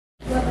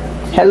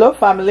Hello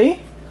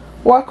family,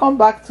 welcome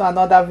back to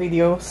another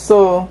video.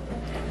 So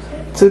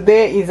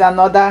today is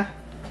another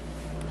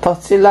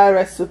tortilla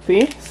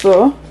recipe.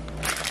 So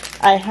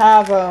I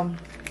have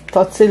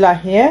tortilla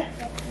here,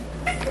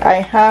 I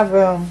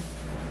have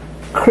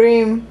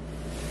cream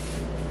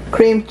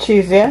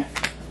cheese here,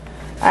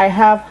 I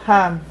have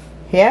ham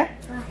here,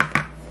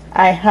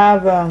 I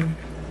have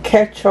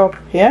ketchup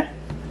here,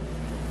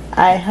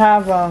 I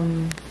have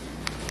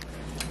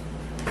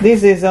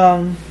this is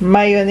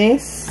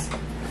mayonnaise,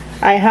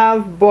 I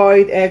have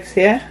boiled eggs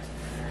here,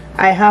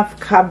 I have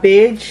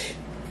cabbage,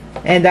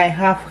 and I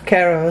have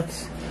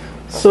carrots.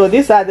 So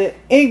these are the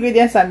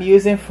ingredients I'm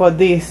using for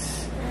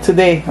this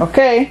today.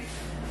 Okay,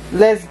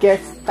 let's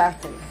get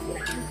started.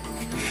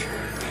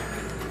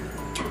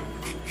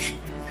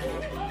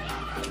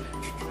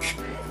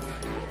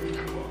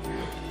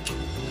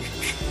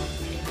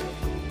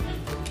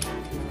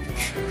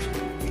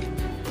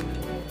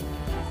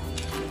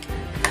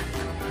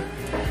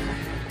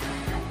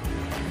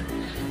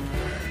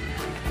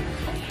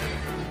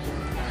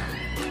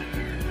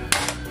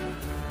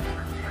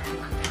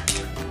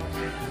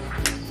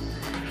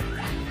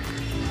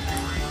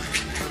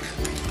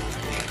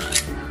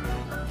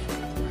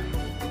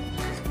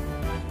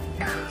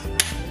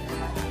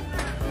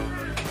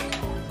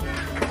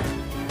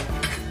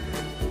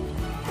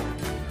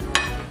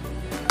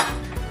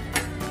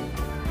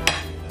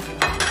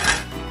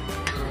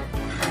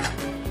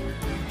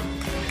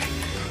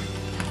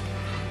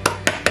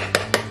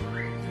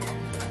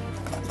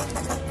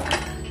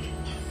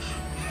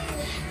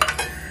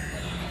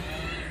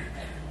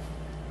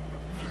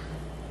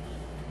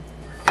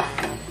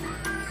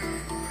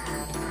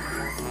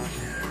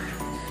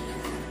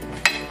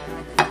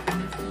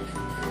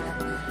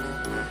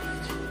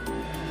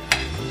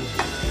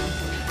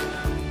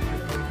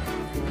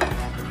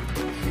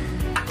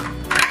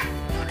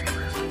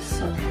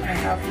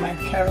 My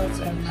carrots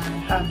and my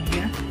ham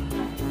here.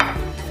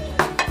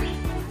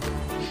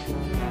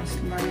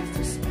 Slice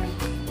this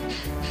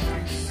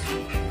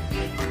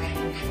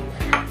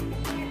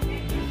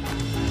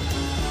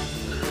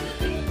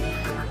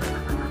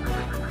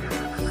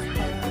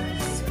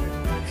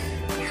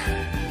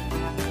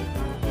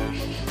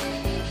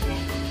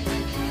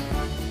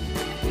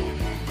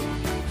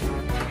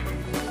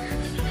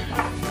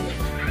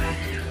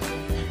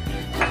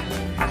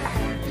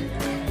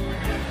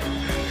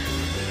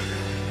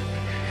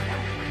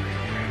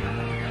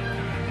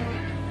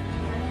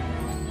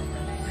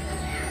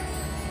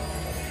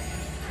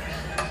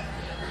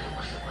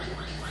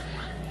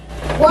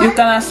You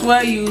can as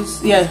well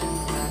use,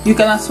 you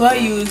can as well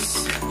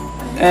use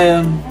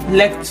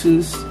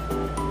lettuce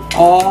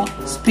or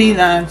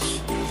spinach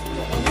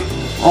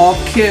or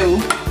kale.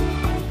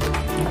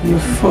 You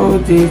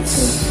fold it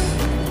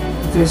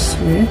this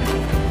way,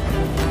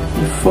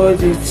 you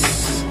fold it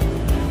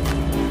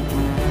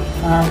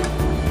up,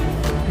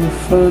 you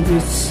fold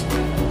it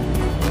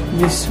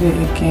this way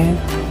again.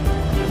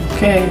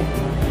 Okay,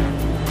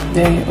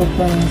 then you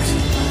open it,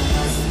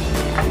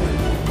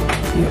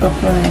 you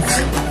open it.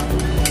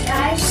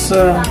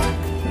 So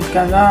you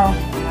can now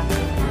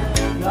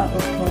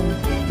open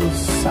this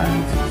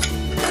side.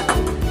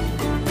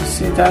 You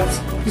see that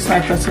this my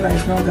tortilla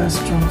is not that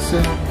strong,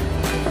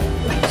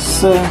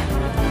 so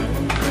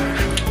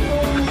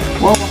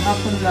what will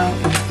happen now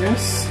is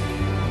this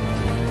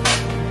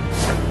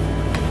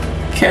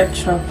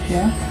ketchup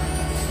here.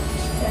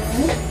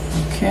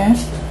 Okay,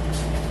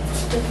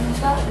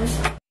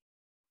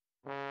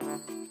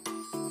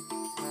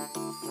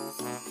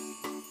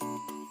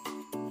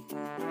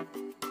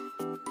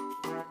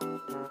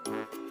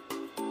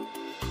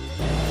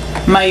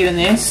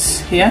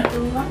 mayonnaise here,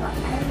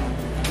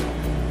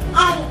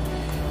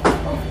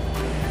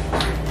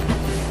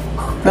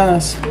 gonna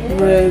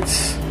spread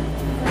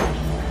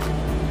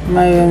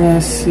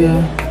mayonnaise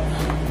here,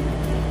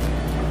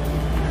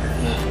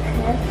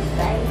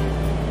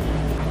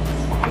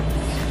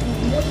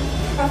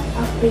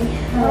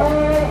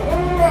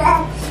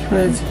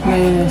 spread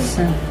mayonnaise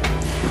here.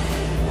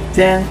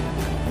 Then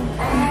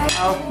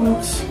I'll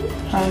put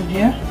ham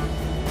here,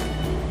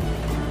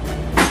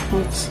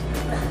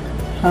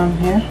 ham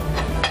here,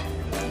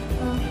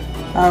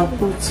 I'll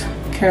put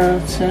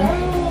carrots here,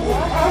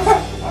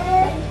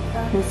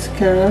 put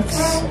carrots,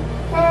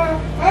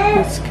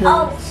 put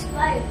carrots,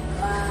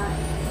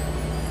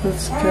 put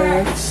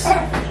carrots,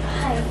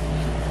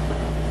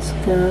 put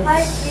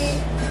carrots,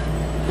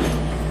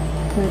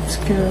 put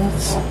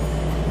carrots,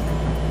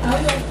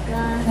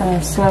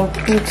 and so I'll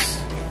put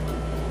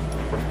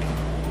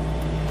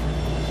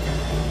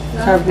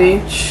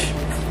cabbage.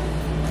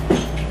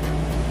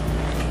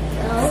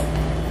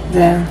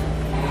 Then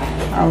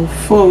I'll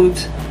fold,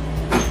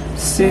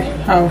 see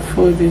how I'll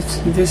fold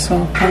it. This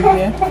one come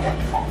here,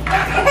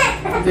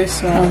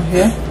 this one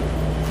here,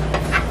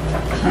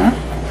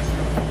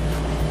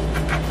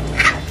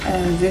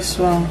 and this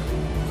one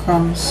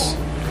comes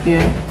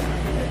here.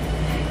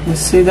 You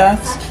see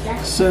that?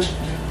 So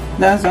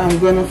that's how I'm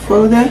gonna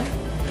fold it.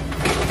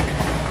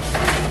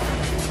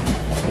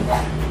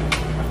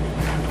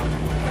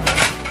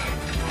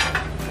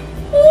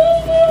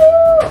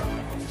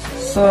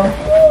 So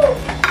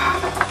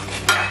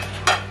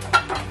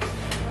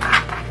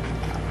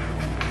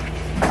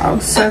I'll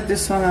set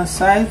this one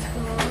aside.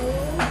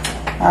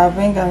 I'll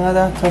bring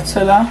another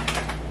tortilla.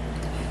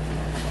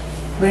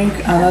 Bring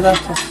another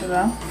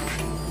tortilla.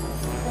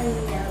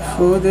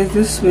 Fold it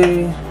this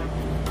way.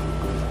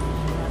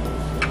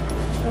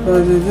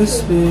 Fold it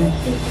this way.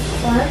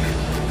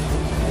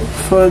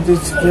 Fold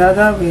it the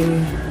other way.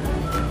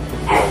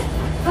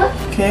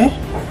 Okay.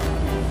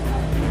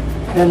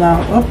 Then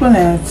I'll open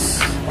it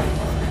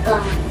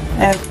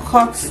and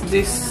cut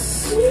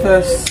this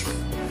first.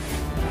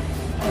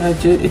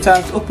 It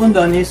has opened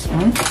on its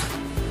own.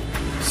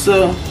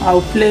 So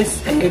I'll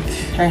place egg.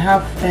 I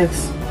have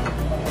eggs.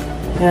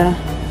 Yeah.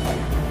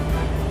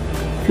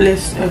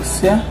 Place eggs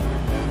here.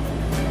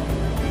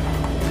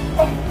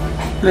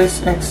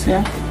 Place eggs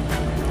here.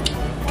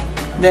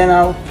 Then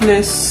I'll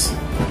place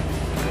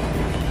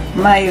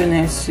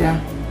mayonnaise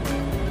here.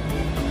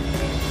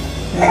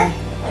 Yeah.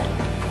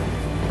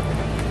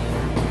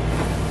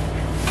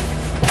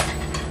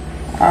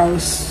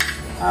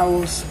 I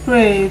will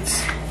spray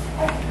it.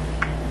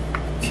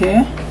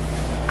 Okay.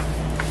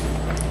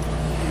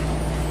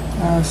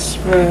 I'll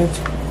spray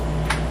it.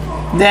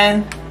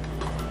 Then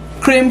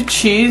cream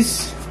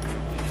cheese.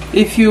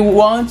 If you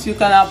want, you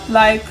can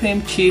apply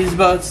cream cheese,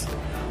 but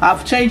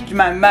I've changed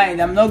my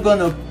mind. I'm not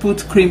gonna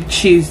put cream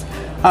cheese.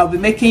 I'll be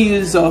making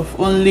use of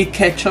only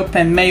ketchup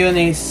and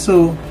mayonnaise,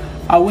 so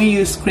I won't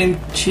use cream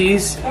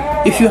cheese.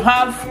 If you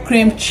have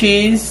cream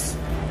cheese,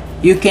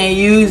 you can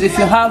use. If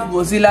you have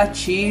mozzarella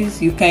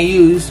cheese, you can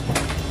use.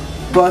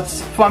 But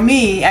for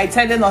me, I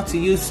decided not to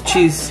use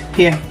cheese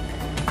here.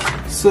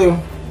 So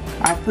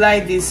I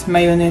apply this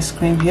mayonnaise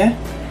cream here.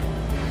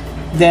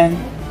 Then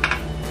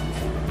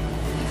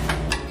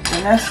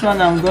the next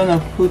one I'm gonna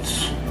put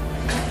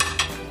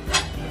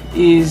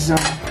is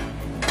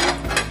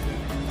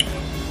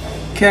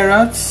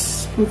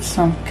carrots. Put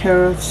some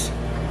carrots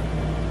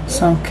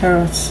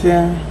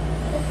here,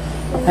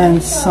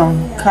 and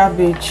some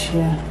cabbage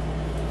here.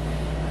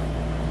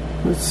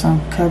 Put some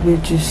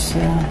cabbages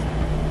here.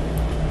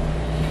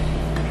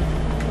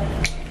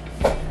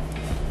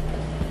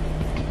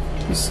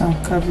 Put some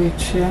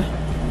cabbage here.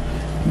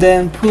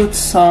 Then put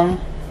some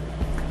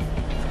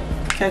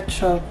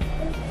ketchup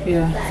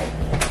here.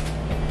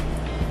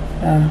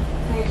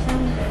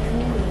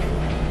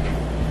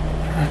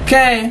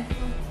 Okay.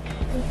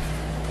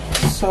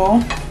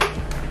 So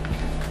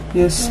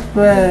you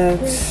spread.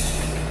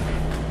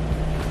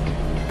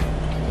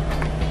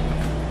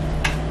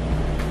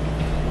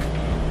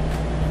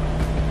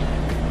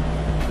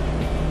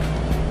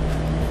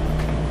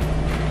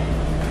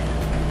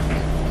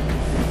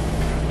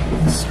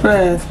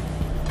 Spread.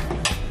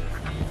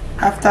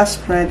 After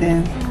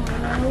spreading,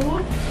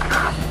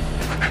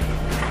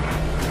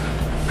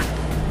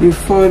 you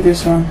fold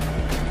this one.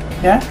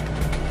 Yeah?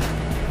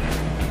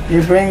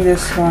 You bring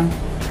this one.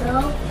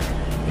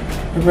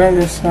 You bring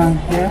this one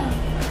here.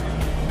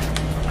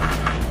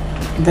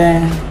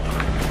 Then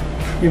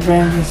you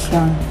bring this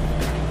one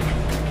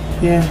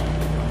here.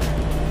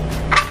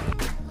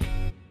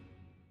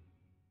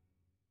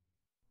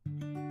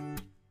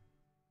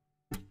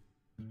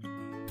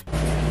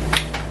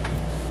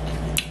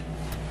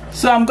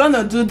 So I'm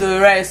gonna do the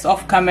rest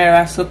off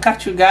camera, so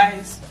catch you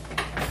guys.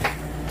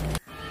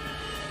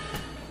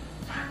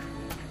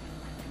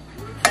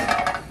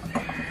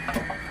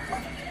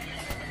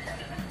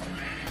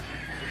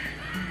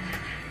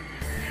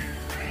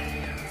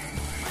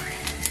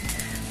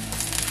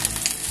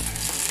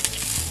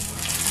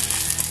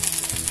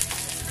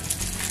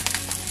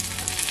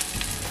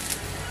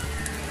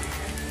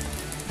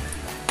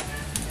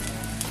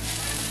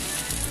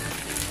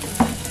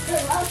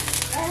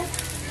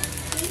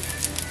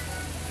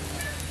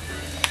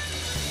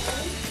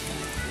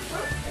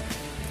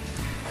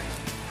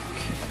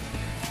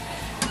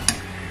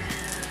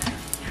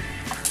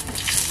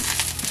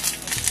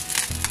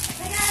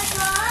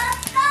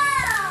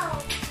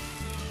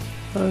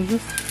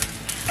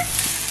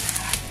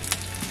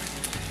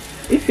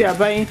 If you are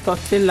buying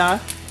tortilla,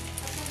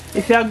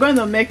 if you are going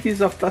to make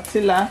use of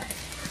tortilla,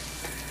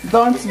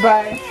 don't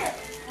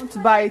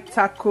buy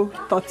taco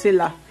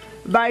tortilla.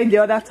 Buy the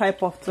other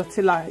type of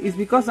tortilla. It's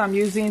because I'm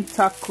using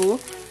taco,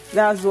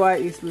 that's why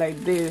it's like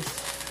this.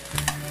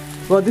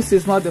 But this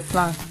is not the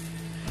plan.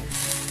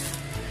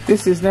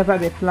 This is never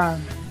the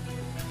plan.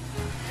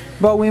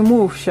 But we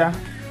move, Sha.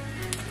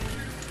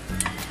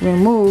 We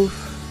move.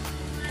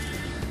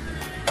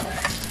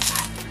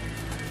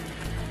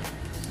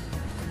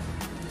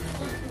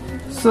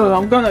 So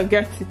I'm gonna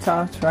get it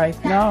out right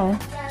now.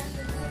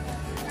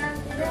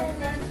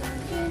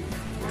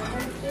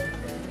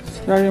 It's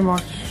very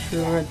much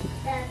ready.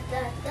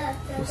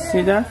 You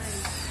see that?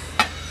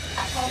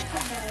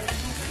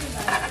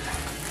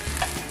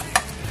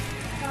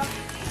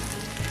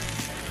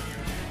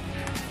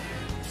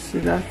 See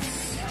that?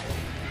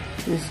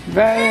 It's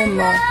very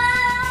much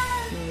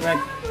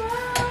ready.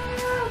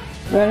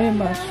 Very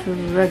much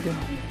ready.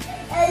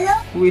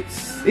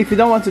 With, if you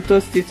don't want to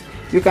toast it,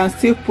 you can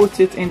still put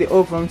it in the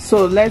oven.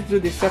 So let's do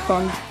the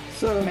second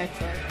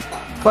method.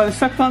 For the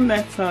second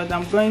method,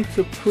 I'm going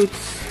to put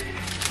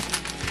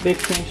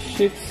baking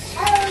sheets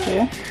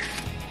here.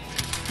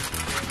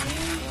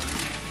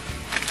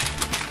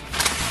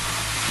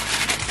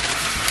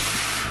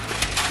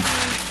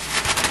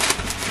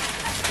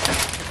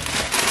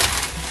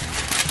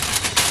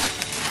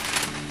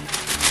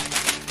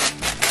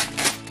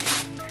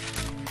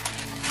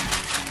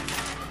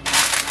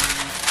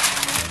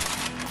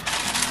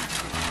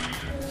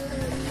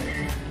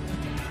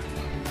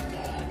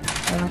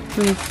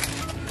 Please,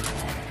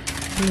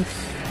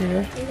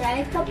 here.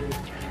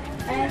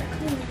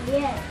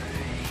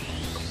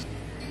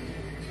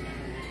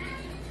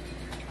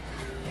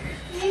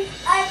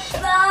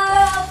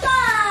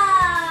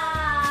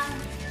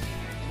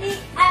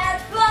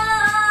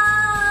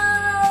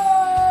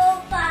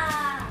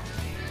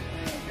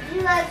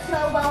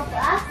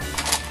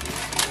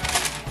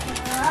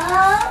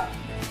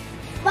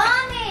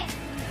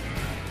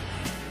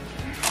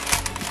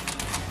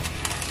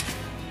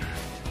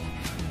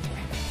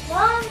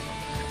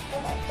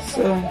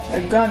 So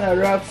I'm gonna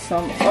rub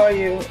some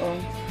oil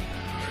on.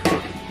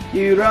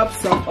 You rub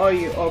some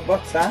oil or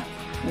butter,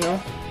 you know.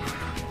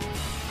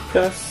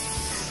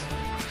 Just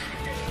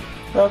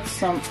rub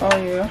some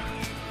oil.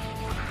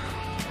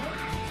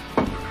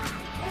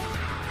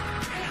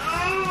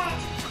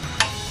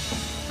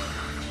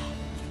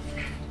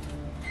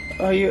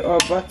 Oil or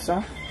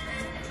butter.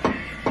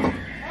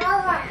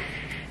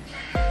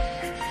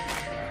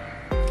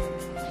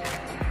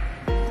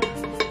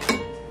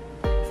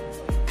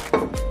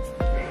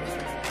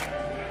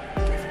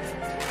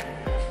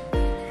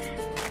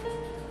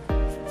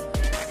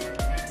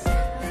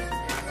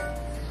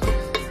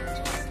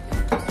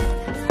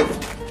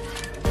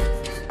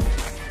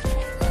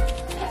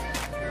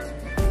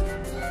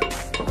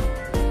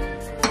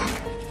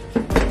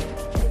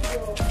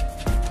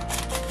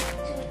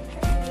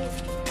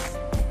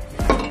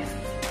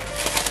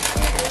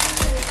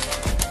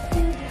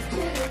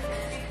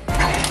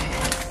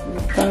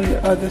 On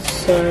the other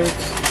side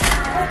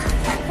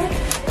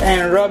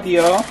and rub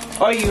your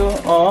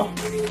oil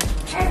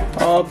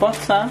or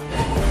butter.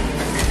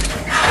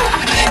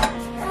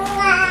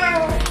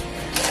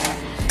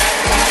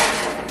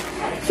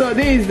 So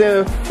this is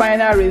the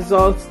final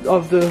result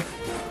of the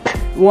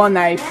one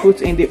I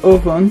put in the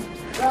oven.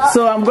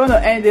 So I'm going to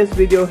end this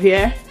video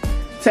here.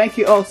 Thank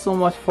you all so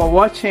much for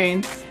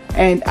watching,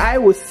 and I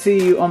will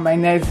see you on my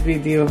next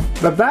video.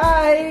 Bye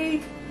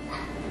bye.